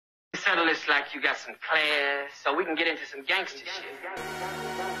Settle this like you got some class, so we can get into some gangster shit.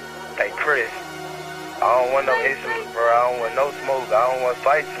 Hey Chris, I don't want no issues, bro. I don't want no smoke. I don't want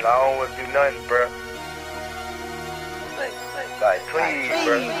fights, and I don't want to do nothing, bro. Like, please,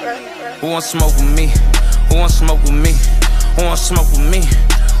 bro. Who want smoke with me? Who want smoke with me? Who want smoke with me?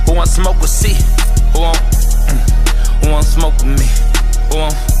 Who want smoke with C? Who want smoke with me? Who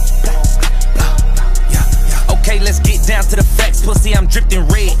want? Okay, let's get down to the facts, pussy, I'm dripping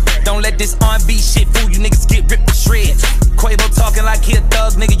red. Don't let this R&B shit fool you, niggas get ripped to shreds. Quavo talking like he a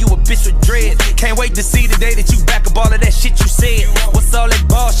thug, nigga, you a bitch with dread. Can't wait to see the day that you back up all of that shit you said. What's all that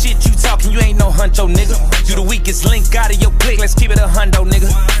bullshit you talking, you ain't no huncho, nigga. You the weakest link out of your clique, let's keep it a hundo, nigga.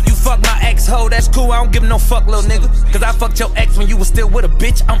 You fuck my ex-hoe, that's cool, I don't give no fuck, little nigga. Cause I fucked your ex when you was still with a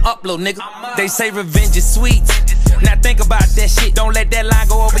bitch, I'm up, little nigga. They say revenge is sweet. Now think about that shit, don't let that line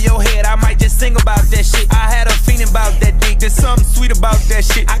go over your head. I might just sing about that shit. I had a feeling about that dick, there's something sweet about that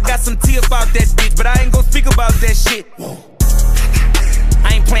shit. I got some tea about that bitch, but I ain't gon' speak about that shit.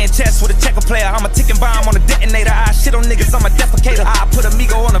 I ain't playing chess with a checker player. I'm a ticking bomb on a detonator. I shit on niggas, I'm a defecator. I put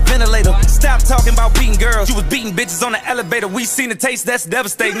Amigo on a ventilator. Stop talking about beating girls. You was beating bitches on the elevator. We seen the taste, that's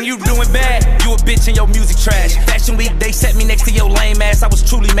devastating. You doing bad, you a bitch and your music trash. Fashion week, they set me next to your lame ass. I was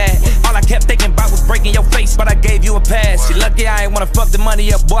truly mad. All I kept thinking about was breaking your face, but I gave you a pass. You lucky I ain't wanna fuck the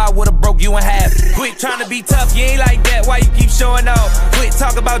money up, boy, I would've broke you in half. Quit trying to be tough, you ain't like that. Why you keep showing off? Quit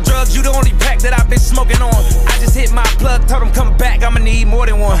talk about drugs, you the only pack that I've been smoking on. I just hit my plug, told him come back, I'ma need more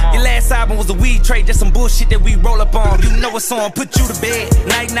than one. Your last album was a weed trade, just some bullshit that we roll up on. You know what's on, put you to bed.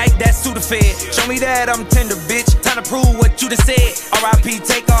 Night, night, that's Sudafed. Show me that I'm tender, bitch. Time to prove what you done said. R.I.P.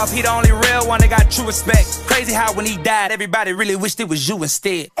 Takeoff, he the only real one that got true respect. Crazy how when he died, everybody really wished it was you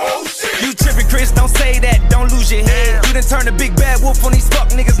instead. Oh, shit. You trippin', Chris, don't say that, don't lose your head. You done turned a big bad wolf on these fuck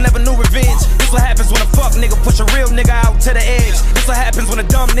niggas, never knew revenge. This what happens when a fuck nigga push a real nigga out to the edge. This what happens when a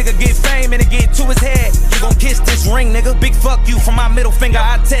dumb nigga get fame and it get to his head. You gon' kiss this ring, nigga. Big fuck you from my middle finger.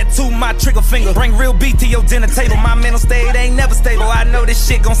 I tattoo my trigger finger. Bring real beat to your dinner table. My mental state ain't never stable. I know this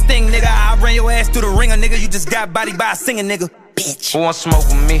shit gon' sting, nigga. I ran your ass through the ringer, nigga. You just got bodied by a singer, nigga. Bitch. Who want smoke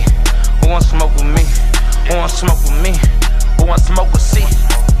with me? Who want smoke with me? Who want smoke with me? Who want smoke with C?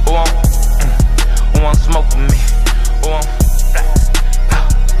 Who want smoke with me?